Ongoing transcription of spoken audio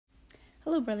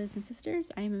Hello, brothers and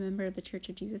sisters. I am a member of the Church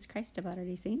of Jesus Christ of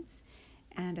Latter-day Saints,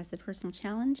 and as a personal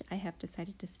challenge, I have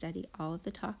decided to study all of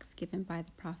the talks given by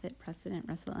the prophet President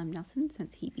Russell M. Nelson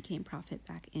since he became prophet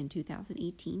back in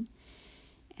 2018.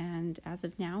 And as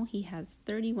of now, he has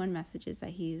 31 messages that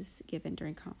he's given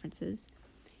during conferences.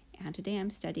 And today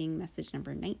I'm studying message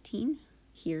number 19,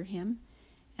 Hear Him.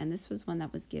 And this was one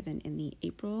that was given in the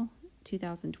April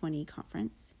 2020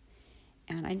 conference.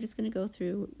 And I'm just going to go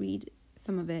through, read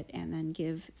some of it, and then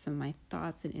give some of my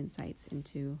thoughts and insights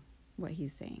into what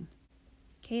he's saying.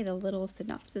 Okay, the little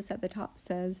synopsis at the top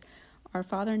says, Our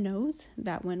Father knows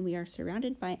that when we are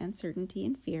surrounded by uncertainty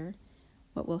and fear,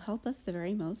 what will help us the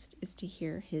very most is to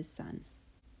hear His Son.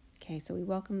 Okay, so He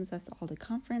welcomes us all to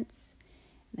conference.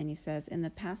 And then He says, in the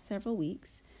past several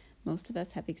weeks, most of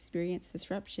us have experienced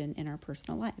disruption in our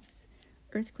personal lives.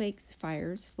 Earthquakes,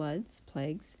 fires, floods,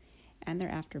 plagues, and their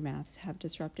aftermaths have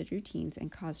disrupted routines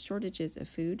and caused shortages of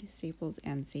food, staples,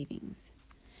 and savings.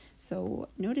 So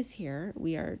notice here,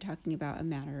 we are talking about a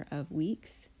matter of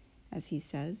weeks, as he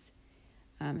says.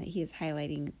 He is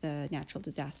highlighting the natural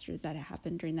disasters that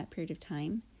happened during that period of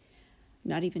time,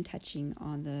 not even touching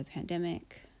on the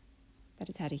pandemic that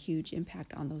has had a huge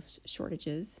impact on those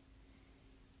shortages.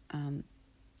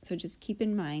 So just keep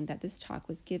in mind that this talk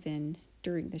was given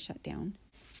during the shutdown.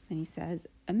 And he says,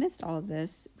 amidst all of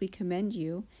this, we commend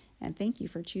you and thank you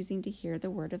for choosing to hear the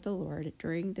word of the Lord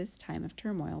during this time of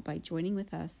turmoil by joining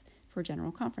with us for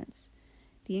General Conference.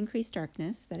 The increased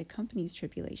darkness that accompanies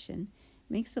tribulation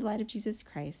makes the light of Jesus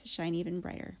Christ shine even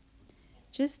brighter.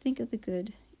 Just think of the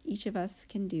good each of us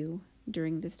can do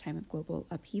during this time of global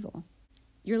upheaval.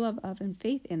 Your love of and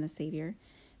faith in the Savior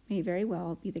may very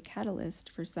well be the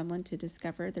catalyst for someone to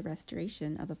discover the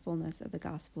restoration of the fullness of the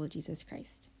gospel of Jesus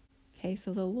Christ. Okay,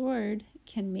 so the Lord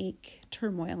can make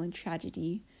turmoil and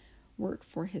tragedy work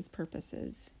for His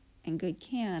purposes, and good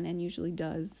can and usually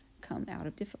does come out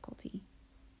of difficulty.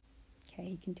 Okay,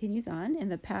 he continues on. In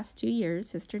the past 2 years,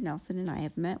 Sister Nelson and I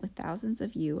have met with thousands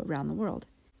of you around the world.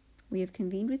 We have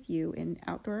convened with you in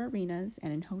outdoor arenas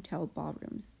and in hotel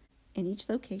ballrooms. In each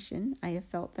location, I have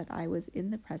felt that I was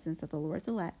in the presence of the Lord's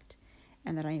elect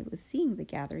and that I was seeing the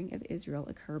gathering of Israel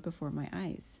occur before my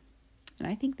eyes. And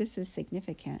I think this is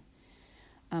significant.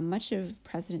 Much of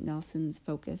President Nelson's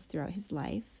focus throughout his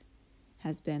life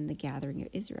has been the gathering of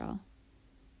Israel.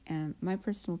 And my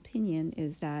personal opinion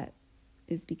is that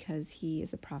is because he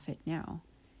is a prophet now.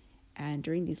 And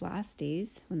during these last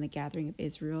days, when the gathering of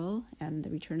Israel and the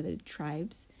return of the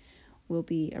tribes will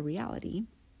be a reality,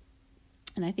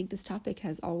 and I think this topic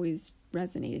has always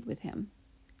resonated with him.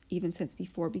 Even since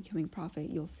before becoming prophet,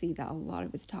 you'll see that a lot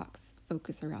of his talks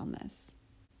focus around this.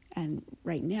 And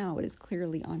right now, it is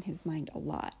clearly on his mind a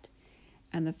lot.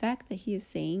 And the fact that he is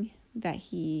saying that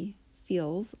he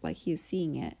feels like he is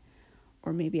seeing it,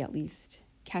 or maybe at least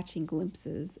catching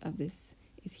glimpses of this,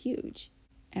 is huge.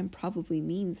 And probably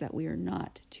means that we are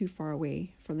not too far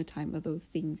away from the time of those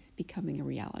things becoming a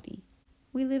reality.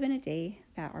 We live in a day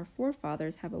that our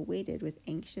forefathers have awaited with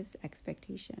anxious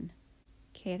expectation.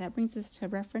 Okay, that brings us to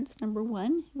reference number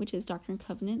 1, which is Doctrine and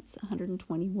Covenants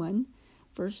 121,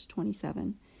 verse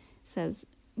 27. Says,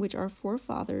 which our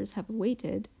forefathers have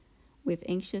awaited with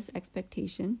anxious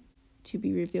expectation to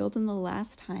be revealed in the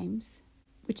last times,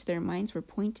 which their minds were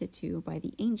pointed to by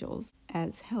the angels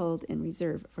as held in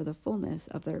reserve for the fullness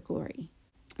of their glory.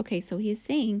 Okay, so he is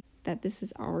saying that this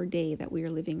is our day that we are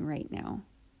living right now.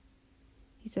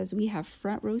 He says we have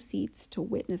front row seats to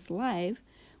witness live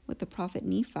what the prophet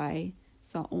Nephi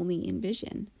saw only in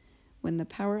vision, when the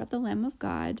power of the Lamb of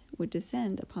God would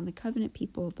descend upon the covenant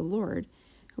people of the Lord,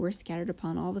 who were scattered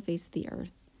upon all the face of the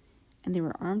earth, and they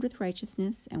were armed with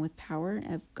righteousness and with power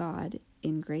of God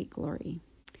in great glory.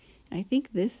 And I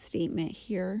think this statement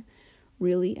here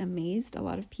really amazed a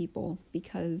lot of people,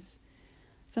 because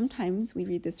sometimes we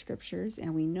read the scriptures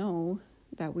and we know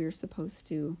that we're supposed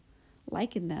to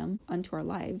liken them unto our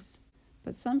lives,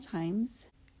 but sometimes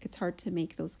it's hard to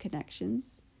make those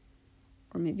connections,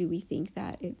 or maybe we think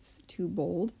that it's too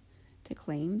bold to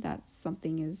claim that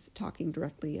something is talking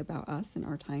directly about us in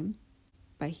our time.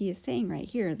 But he is saying right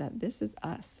here that this is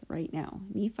us right now.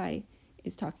 Nephi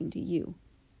is talking to you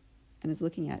and is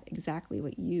looking at exactly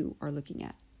what you are looking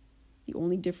at. The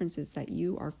only difference is that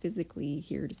you are physically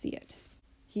here to see it.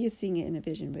 He is seeing it in a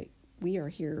vision, but we are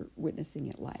here witnessing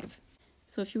it live.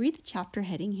 So if you read the chapter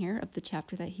heading here of the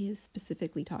chapter that he is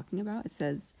specifically talking about, it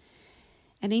says,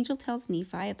 an angel tells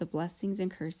Nephi of the blessings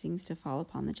and cursings to fall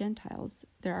upon the Gentiles.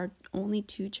 There are only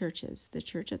 2 churches, the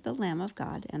church of the Lamb of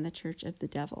God and the church of the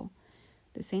devil.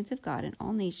 The saints of God in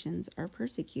all nations are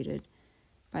persecuted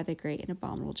by the great and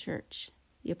abominable church.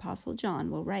 The Apostle John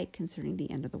will write concerning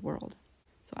the end of the world.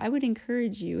 So I would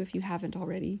encourage you, if you haven't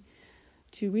already,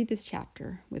 to read this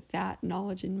chapter with that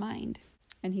knowledge in mind.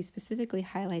 And he specifically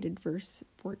highlighted verse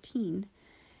 14,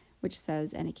 which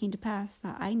says, "And it came to pass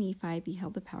that I, Nephi,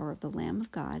 beheld the power of the Lamb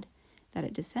of God, that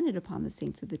it descended upon the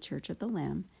saints of the church of the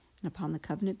Lamb, and upon the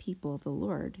covenant people of the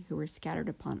Lord, who were scattered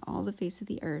upon all the face of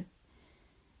the earth,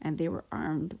 and they were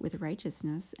armed with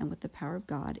righteousness and with the power of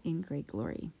God in great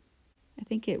glory." I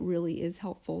think it really is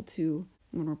helpful to,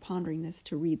 when we're pondering this,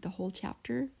 to read the whole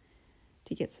chapter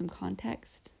to get some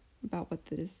context about what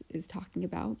this is talking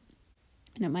about.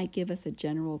 And it might give us a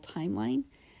general timeline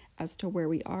as to where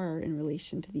we are in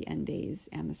relation to the end days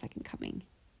and the second coming.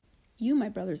 "You, my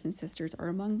brothers and sisters, are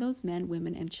among those men,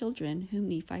 women, and children whom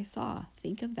Nephi saw."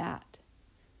 Think of that.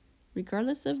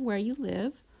 "Regardless of where you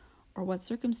live or what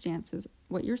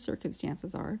your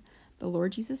circumstances are, the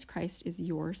Lord Jesus Christ is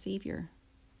your Savior.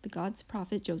 The God's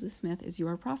prophet Joseph Smith is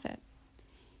your prophet.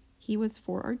 He was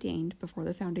foreordained before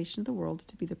the foundation of the world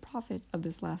to be the prophet of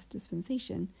this last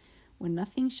dispensation, when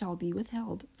nothing shall be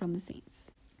withheld from the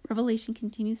saints." Revelation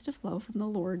continues to flow from the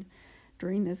Lord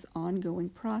during this ongoing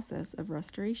process of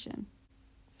restoration.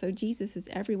 So Jesus is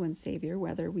everyone's Savior,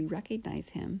 whether we recognize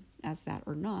him as that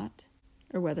or not,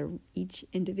 or whether each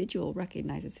individual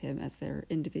recognizes him as their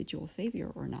individual Savior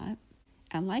or not.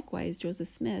 And likewise, Joseph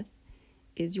Smith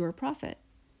is your prophet,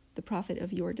 the prophet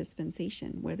of your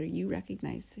dispensation, whether you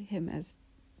recognize him as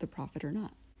the prophet or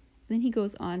not. And then he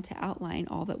goes on to outline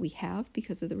all that we have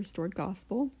because of the restored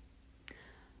gospel.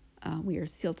 We are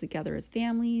sealed together as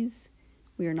families.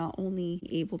 We are not only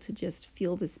able to just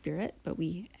feel the Spirit, but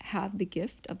we have the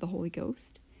gift of the Holy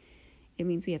Ghost. It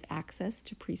means we have access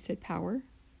to priesthood power,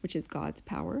 which is God's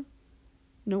power.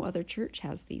 No other church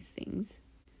has these things.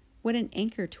 What an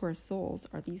anchor to our souls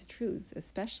are these truths,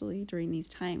 especially during these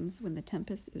times when the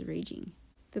tempest is raging.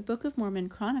 The Book of Mormon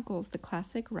chronicles the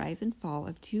classic rise and fall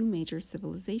of two major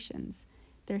civilizations.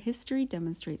 Their history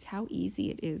demonstrates how easy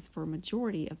it is for a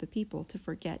majority of the people to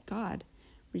forget God,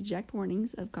 reject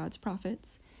warnings of God's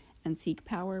prophets, and seek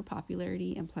power,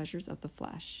 popularity, and pleasures of the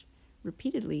flesh.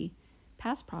 Repeatedly,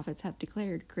 past prophets have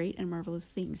declared great and marvelous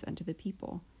things unto the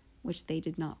people, which they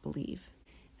did not believe.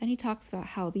 Then he talks about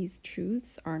how these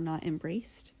truths are not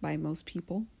embraced by most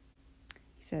people.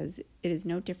 He says, "It is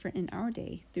no different in our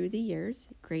day. Through the years,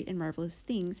 great and marvelous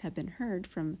things have been heard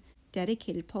from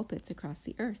dedicated pulpits across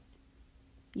the earth.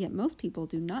 Yet most people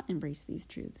do not embrace these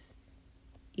truths,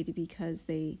 either because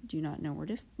they do not know where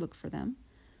to look for them,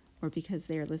 or because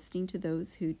they are listening to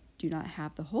those who do not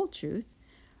have the whole truth,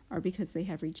 or because they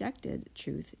have rejected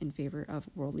truth in favor of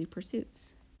worldly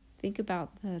pursuits." Think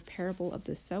about the parable of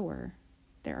the sower.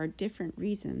 There are different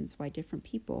reasons why different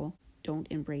people don't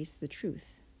embrace the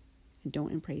truth and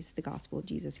don't embrace the gospel of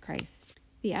Jesus Christ.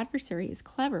 The adversary is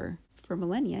clever. For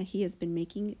millennia, he has been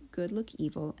making good look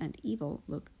evil and evil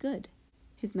look good.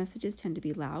 His messages tend to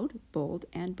be loud, bold,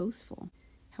 and boastful.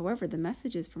 However, the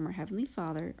messages from our Heavenly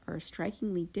Father are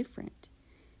strikingly different.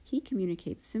 He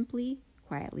communicates simply,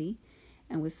 quietly,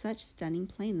 and with such stunning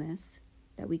plainness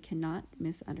that we cannot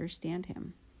misunderstand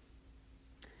him.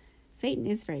 Satan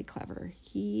is very clever.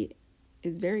 He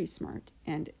is very smart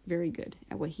and very good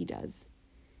at what he does.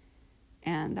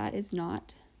 And that is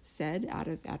not said out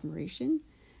of admiration,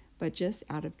 but just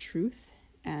out of truth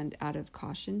and out of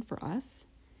caution for us,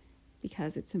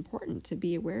 because it's important to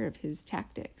be aware of his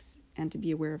tactics and to be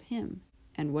aware of him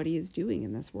and what he is doing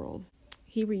in this world.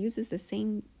 He reuses the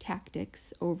same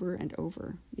tactics over and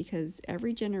over because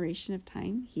every generation of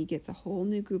time, he gets a whole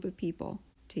new group of people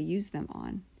to use them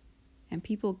on. And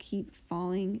people keep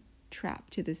falling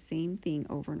trapped to the same thing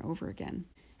over and over again.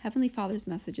 Heavenly Father's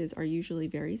messages are usually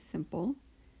very simple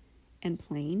and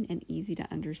plain and easy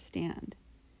to understand.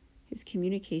 His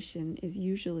communication is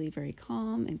usually very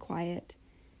calm and quiet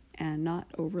and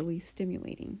not overly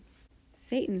stimulating.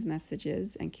 Satan's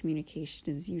messages and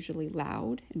communication is usually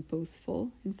loud and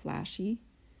boastful and flashy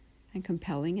and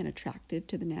compelling and attractive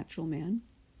to the natural man.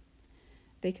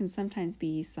 They can sometimes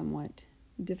be somewhat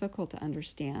difficult to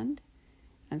understand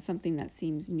and something that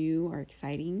seems new or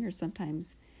exciting, or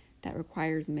sometimes that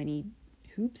requires many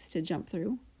hoops to jump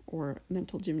through or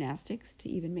mental gymnastics to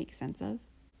even make sense of.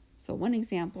 So one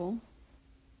example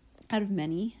out of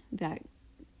many that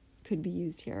could be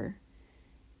used here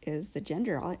is the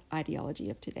gender ideology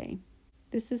of today.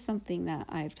 This is something that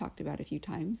I've talked about a few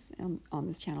times on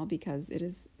this channel because it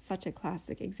is such a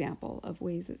classic example of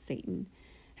ways that Satan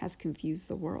has confused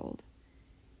the world.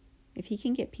 If he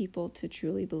can get people to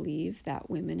truly believe that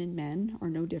women and men are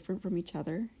no different from each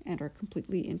other and are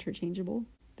completely interchangeable,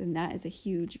 then that is a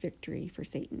huge victory for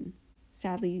Satan.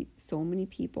 Sadly, so many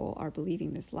people are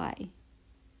believing this lie,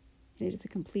 and it is a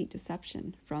complete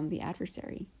deception from the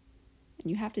adversary. And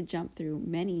you have to jump through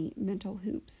many mental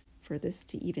hoops for this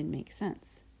to even make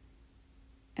sense.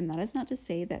 And that is not to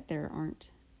say that there aren't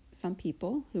some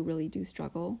people who really do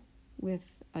struggle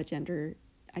with a gender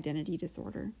identity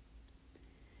disorder.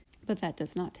 But that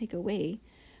does not take away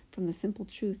from the simple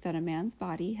truth that a man's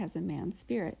body has a man's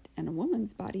spirit and a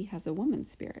woman's body has a woman's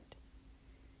spirit.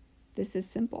 This is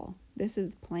simple. This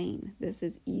is plain. This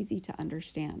is easy to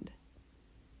understand.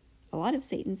 A lot of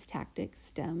Satan's tactics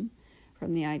stem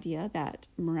from the idea that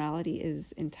morality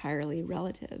is entirely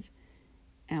relative,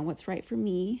 and what's right for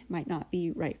me might not be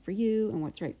right for you, and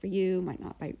what's right for you might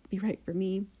not be right for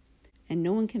me, and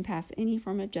no one can pass any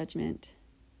form of judgment,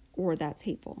 or that's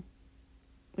hateful.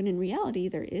 When in reality,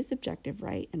 there is objective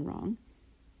right and wrong,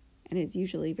 and it's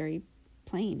usually very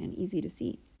plain and easy to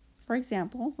see. For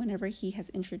example, whenever he has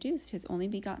introduced his only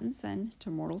begotten Son to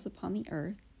mortals upon the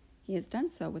earth, he has done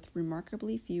so with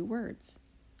remarkably few words.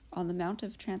 On the Mount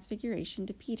of Transfiguration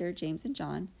to Peter, James, and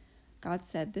John, God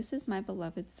said, "This is my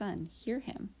beloved Son, hear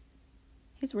him."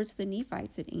 His words to the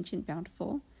Nephites at Ancient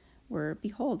Bountiful were,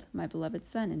 "Behold, my beloved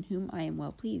Son, in whom I am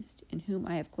well pleased, in whom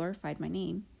I have glorified my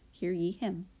name, hear ye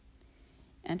him."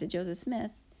 And to Joseph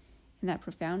Smith, in that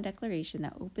profound declaration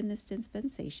that opened this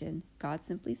dispensation, God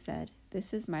simply said,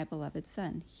 "This is my beloved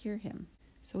Son, hear him."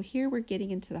 So here we're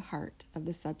getting into the heart of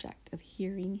the subject of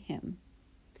hearing him.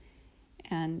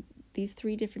 And these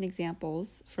three different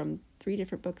examples from three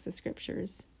different books of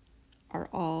scriptures are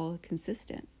all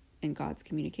consistent in God's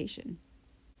communication.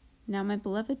 Now, my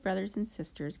beloved brothers and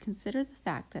sisters, consider the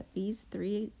fact that these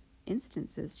three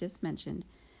instances just mentioned,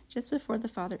 just before the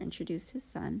Father introduced his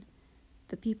Son,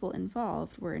 the people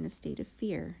involved were in a state of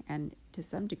fear and, to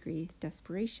some degree,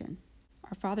 desperation.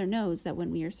 Our Father knows that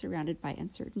when we are surrounded by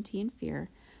uncertainty and fear,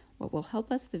 what will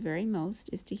help us the very most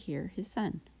is to hear his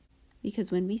Son.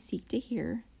 Because when we seek to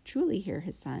hear, truly hear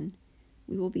his Son,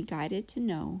 we will be guided to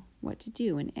know what to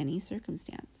do in any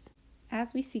circumstance.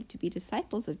 As we seek to be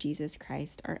disciples of Jesus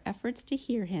Christ, our efforts to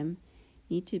hear him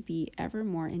need to be ever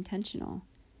more intentional.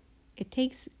 It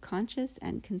takes conscious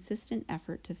and consistent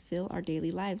effort to fill our daily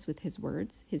lives with his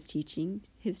words, his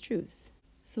teachings, his truths.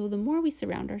 So the more we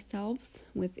surround ourselves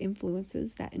with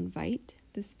influences that invite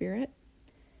the Spirit,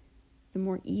 the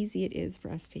more easy it is for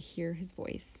us to hear his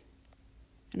voice.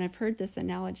 And I've heard this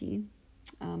analogy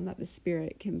that the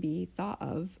Spirit can be thought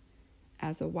of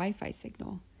as a Wi-Fi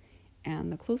signal.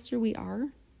 And the closer we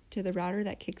are to the router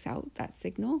that kicks out that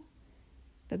signal,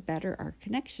 the better our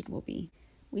connection will be.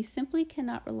 We simply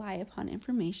cannot rely upon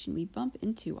information we bump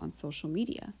into on social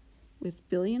media. With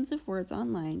billions of words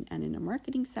online and in a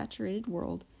marketing-saturated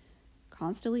world,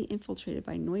 constantly infiltrated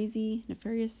by noisy,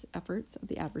 nefarious efforts of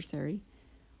the adversary,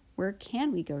 where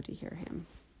can we go to hear him?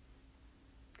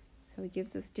 So he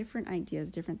gives us different ideas,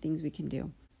 different things we can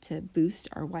do to boost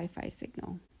our Wi-Fi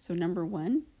signal. So number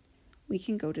one, we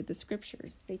can go to the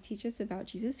scriptures. They teach us about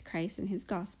Jesus Christ and his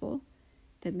gospel,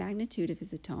 the magnitude of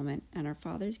his atonement, and our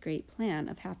Father's great plan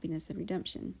of happiness and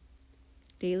redemption.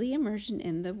 Daily immersion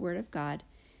in the Word of God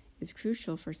is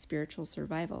crucial for spiritual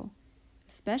survival,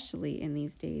 especially in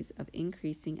these days of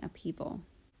increasing upheaval.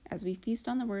 As we feast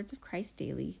on the words of Christ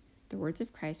daily, the words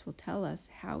of Christ will tell us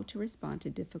how to respond to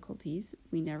difficulties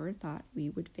we never thought we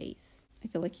would face. I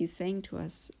feel like he's saying to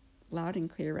us loud and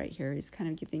clear right here. He's kind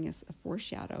of giving us a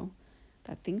foreshadow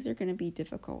that things are going to be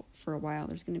difficult for a while.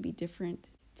 There's going to be different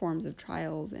forms of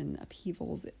trials and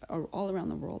upheavals all around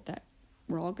the world that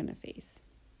we're all going to face.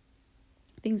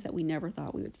 Things that we never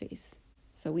thought we would face.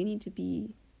 So we need to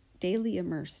be daily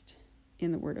immersed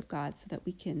in the Word of God so that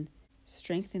we can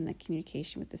strengthen the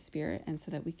communication with the Spirit and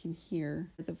so that we can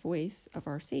hear the voice of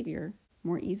our Savior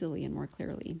more easily and more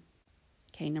clearly.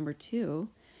 Okay, number two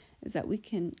is that we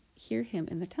can hear him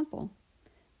in the temple.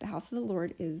 The house of the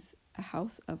Lord is a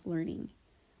house of learning,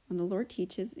 when the Lord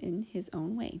teaches in his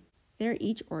own way. There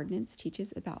each ordinance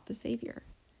teaches about the Savior.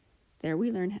 There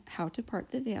we learn how to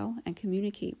part the veil and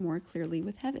communicate more clearly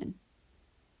with heaven.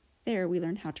 There we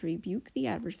learn how to rebuke the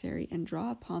adversary and draw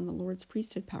upon the Lord's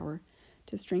priesthood power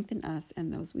to strengthen us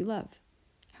and those we love.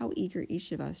 How eager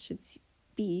each of us should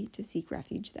be to seek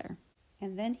refuge there.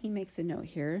 And then he makes a note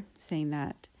here saying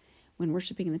that when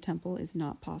worshiping in the temple is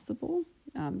not possible,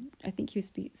 I think he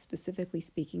was specifically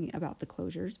speaking about the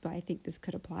closures, but I think this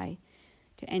could apply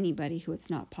to anybody who it's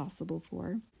not possible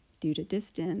for due to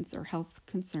distance or health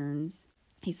concerns.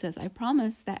 He says, I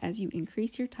promise that as you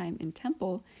increase your time in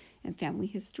temple and family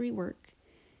history work,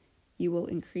 you will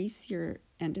increase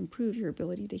and improve your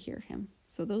ability to hear him.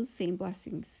 So those same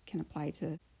blessings can apply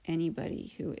to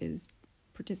anybody who is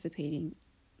participating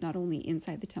not only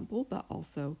inside the temple, but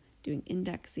also doing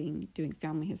indexing, doing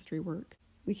family history work.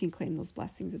 We can claim those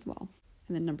blessings as well.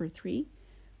 And then number three,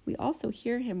 We also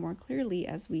hear him more clearly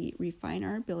as we refine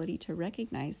our ability to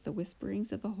recognize the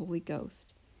whisperings of the Holy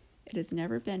Ghost. It has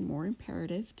never been more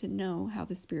imperative to know how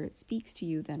the Spirit speaks to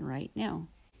you than right now.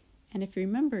 And if you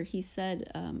remember, he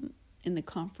said in the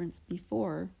conference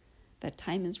before that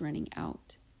time is running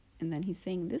out. And then he's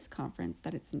saying this conference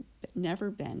that it's never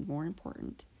been more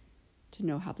important to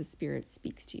know how the Spirit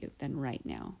speaks to you than right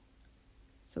now.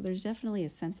 So there's definitely a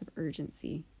sense of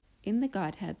urgency. In the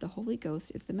Godhead, the Holy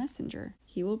Ghost is the messenger.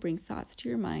 He will bring thoughts to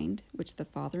your mind, which the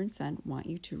Father and Son want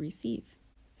you to receive.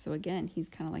 So again, he's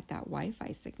kind of like that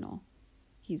Wi-Fi signal.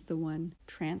 He's the one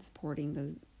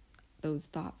transporting those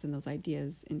thoughts and those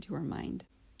ideas into our mind,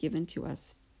 given to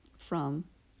us from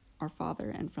our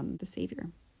Father and from the Savior.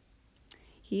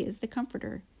 He is the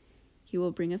Comforter. He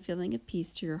will bring a feeling of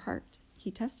peace to your heart.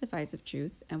 He testifies of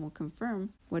truth and will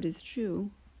confirm what is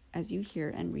true as you hear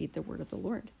and read the word of the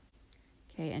Lord.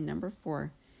 Okay, and number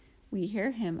 4, we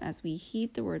hear him as we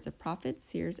heed the words of prophets,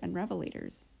 seers, and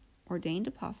revelators. Ordained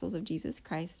apostles of Jesus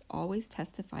Christ always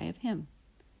testify of him.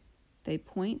 They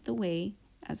point the way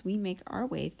as we make our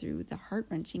way through the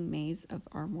heart-wrenching maze of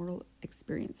our mortal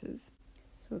experiences.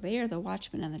 So they are the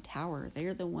watchmen on the tower. They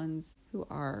are the ones who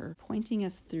are pointing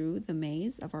us through the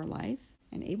maze of our life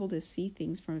and able to see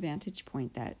things from a vantage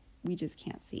point that we just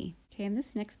can't see. Okay, in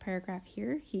this next paragraph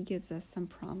here, he gives us some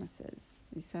promises.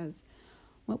 He says,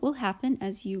 what will happen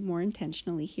as you more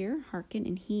intentionally hear, hearken,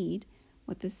 and heed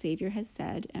what the Savior has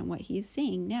said and what he is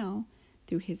saying now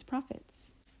through his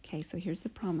prophets? Okay, so here's the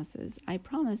promises. I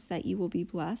promise that you will be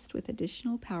blessed with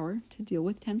additional power to deal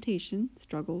with temptation,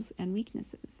 struggles, and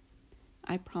weaknesses.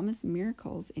 I promise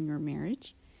miracles in your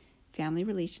marriage, family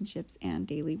relationships, and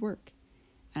daily work.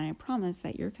 And I promise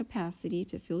that your capacity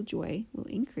to feel joy will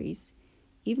increase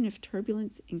even if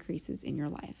turbulence increases in your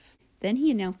life. Then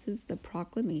he announces the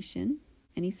proclamation,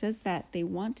 and he says that they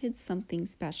wanted something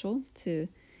special to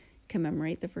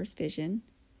commemorate the first vision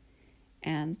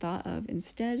and thought of,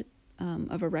 instead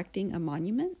of erecting a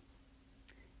monument,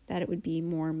 that it would be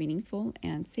more meaningful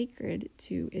and sacred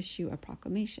to issue a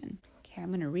proclamation. Okay, I'm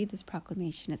going to read this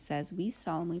proclamation. It says, we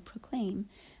solemnly proclaim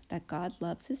that God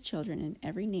loves his children in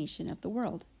every nation of the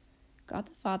world. God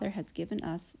the Father has given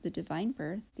us the divine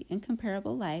birth, the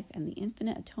incomparable life, and the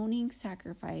infinite atoning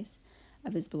sacrifice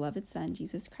of his beloved Son,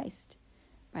 Jesus Christ.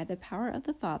 By the power of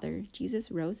the Father,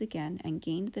 Jesus rose again and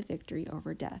gained the victory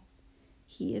over death.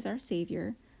 He is our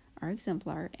Savior, our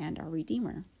exemplar, and our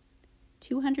Redeemer.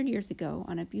 200 years ago,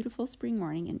 on a beautiful spring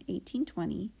morning in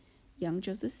 1820, young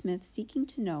Joseph Smith, seeking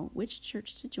to know which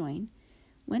church to join,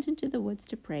 went into the woods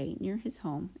to pray near his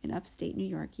home in upstate New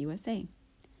York, USA.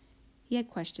 He had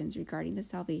questions regarding the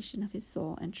salvation of his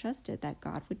soul and trusted that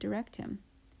God would direct him.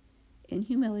 In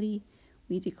humility,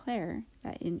 we declare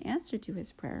that in answer to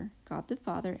his prayer, God the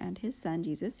Father and his Son,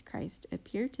 Jesus Christ,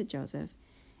 appeared to Joseph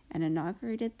and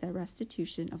inaugurated the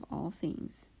restitution of all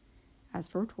things, as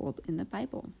foretold in the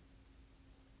Bible.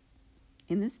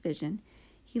 In this vision,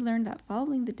 he learned that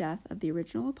following the death of the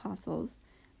original apostles,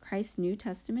 Christ's New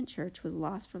Testament church was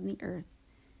lost from the earth.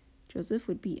 Joseph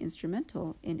would be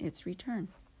instrumental in its return.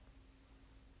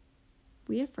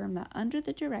 We affirm that under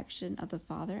the direction of the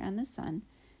Father and the Son,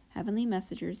 heavenly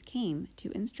messengers came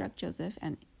to instruct Joseph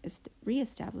and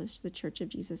reestablish the Church of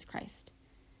Jesus Christ.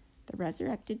 The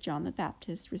resurrected John the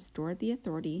Baptist restored the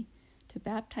authority to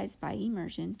baptize by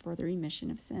immersion for the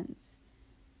remission of sins.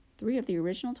 3 of the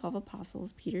original 12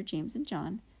 apostles, Peter, James, and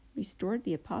John, restored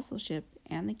the apostleship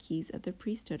and the keys of the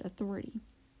priesthood authority.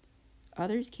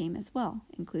 Others came as well,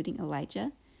 including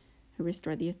Elijah, who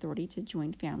restored the authority to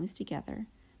join families together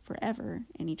forever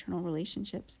in eternal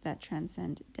relationships that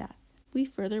transcend death. We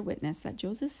further witness that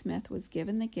Joseph Smith was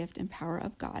given the gift and power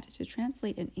of God to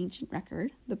translate an ancient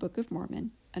record, the Book of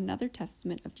Mormon, another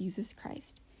testament of Jesus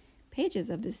Christ. Pages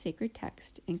of this sacred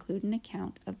text include an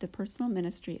account of the personal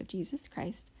ministry of Jesus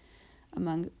Christ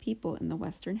among people in the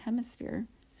Western Hemisphere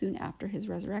soon after his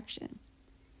resurrection.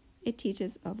 It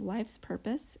teaches of life's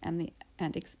purpose and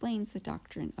explains the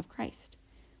doctrine of Christ,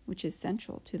 which is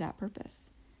central to that purpose.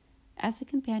 As a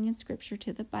companion scripture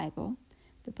to the Bible,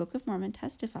 the Book of Mormon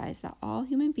testifies that all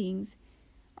human beings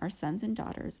are sons and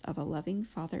daughters of a loving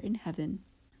Father in heaven,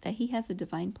 that he has a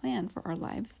divine plan for our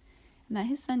lives, and that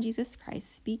his Son Jesus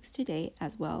Christ speaks today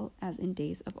as well as in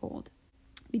days of old.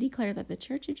 We declare that the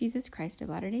Church of Jesus Christ of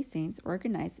Latter-day Saints,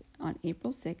 organized on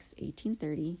April 6,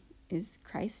 1830, is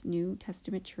Christ's New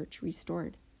Testament church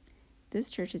restored. This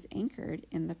church is anchored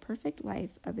in the perfect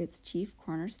life of its chief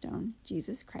cornerstone,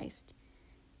 Jesus Christ,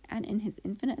 and in his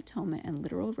infinite atonement and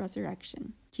literal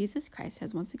resurrection. Jesus Christ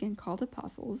has once again called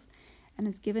apostles and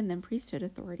has given them priesthood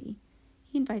authority.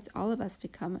 He invites all of us to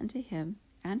come unto him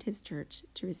and his church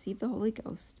to receive the Holy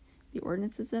Ghost, the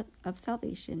ordinances of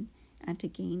salvation, and to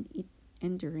gain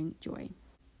enduring joy.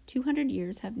 200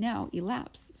 years have now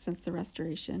elapsed since the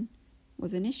restoration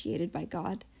was initiated by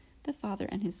God, the Father,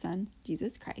 and his Son,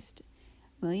 Jesus Christ.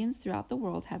 Millions throughout the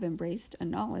world have embraced a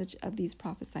knowledge of these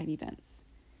prophesied events.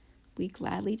 We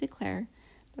gladly declare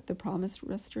that the promised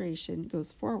restoration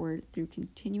goes forward through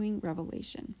continuing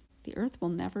revelation. The earth will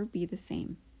never be the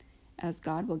same, as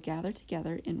God will gather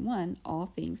together in one all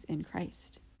things in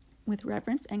Christ. With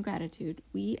reverence and gratitude,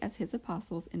 we as his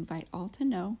apostles invite all to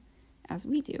know, as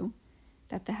we do,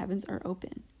 that the heavens are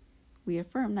open. We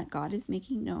affirm that God is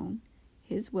making known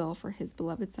his will for his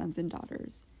beloved sons and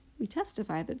daughters. We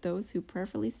testify that those who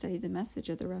prayerfully study the message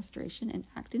of the restoration and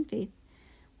act in faith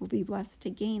will be blessed to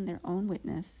gain their own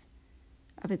witness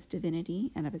of its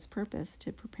divinity and of its purpose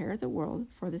to prepare the world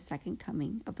for the second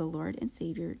coming of the Lord and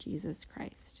Savior Jesus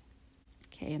Christ.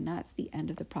 Okay, and that's the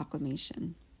end of the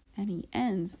proclamation. And he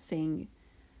ends saying,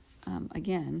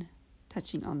 again,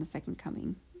 touching on the second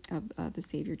coming of the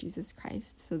Savior Jesus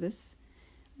Christ. So this,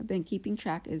 I've been keeping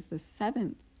track, is the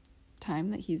 7th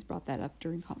time that he's brought that up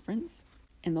during conference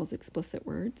in those explicit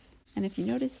words. And if you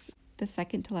notice the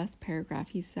second to last paragraph,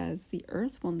 he says, the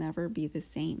earth will never be the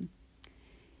same.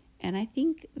 And I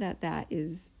think that that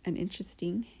is an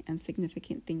interesting and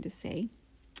significant thing to say.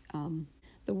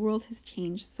 The world has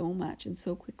changed so much and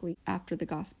so quickly after the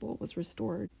gospel was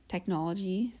restored.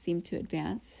 Technology seemed to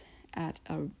advance at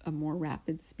a more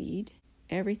rapid speed.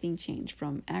 Everything changed,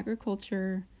 from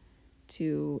agriculture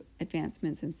to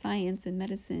advancements in science and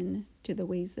medicine, to the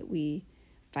ways that we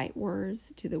fight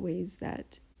wars, to the ways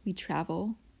that we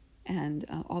travel, and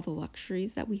all the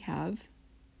luxuries that we have,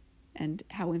 and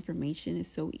how information is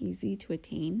so easy to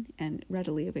attain and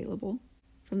readily available.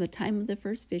 From the time of the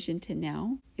first vision to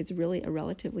now, it's really a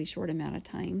relatively short amount of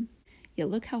time. Yet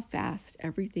look how fast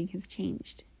everything has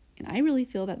changed. And I really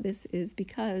feel that this is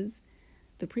because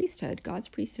the priesthood, God's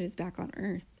priesthood, is back on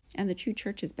earth, and the true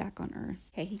church is back on earth.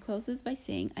 Okay, he closes by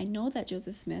saying, I know that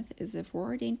Joseph Smith is the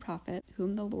foreordained prophet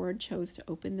whom the Lord chose to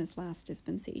open this last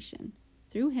dispensation.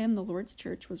 Through him, the Lord's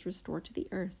church was restored to the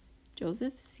earth.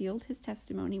 Joseph sealed his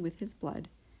testimony with his blood.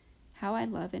 How I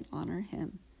love and honor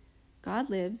him. God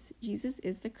lives. Jesus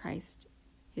is the Christ.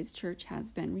 His church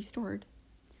has been restored.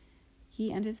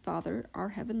 He and his Father, our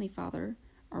Heavenly Father,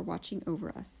 are watching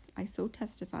over us. I so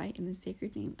testify in the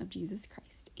sacred name of Jesus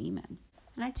Christ. Amen.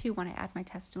 And I too want to add my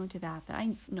testimony to that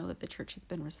I know that the church has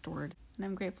been restored. And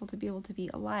I'm grateful to be able to be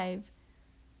alive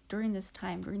during this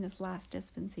time, during this last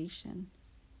dispensation,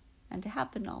 and to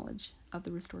have the knowledge of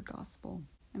the restored gospel.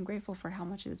 I'm grateful for how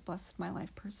much it has blessed my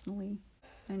life personally.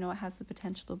 I know it has the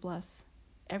potential to bless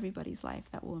everybody's life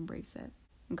that will embrace it.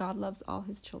 And God loves all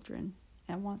his children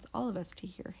and wants all of us to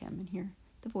hear him and hear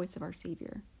the voice of our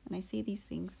Savior. And I say these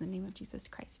things in the name of Jesus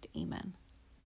Christ. Amen.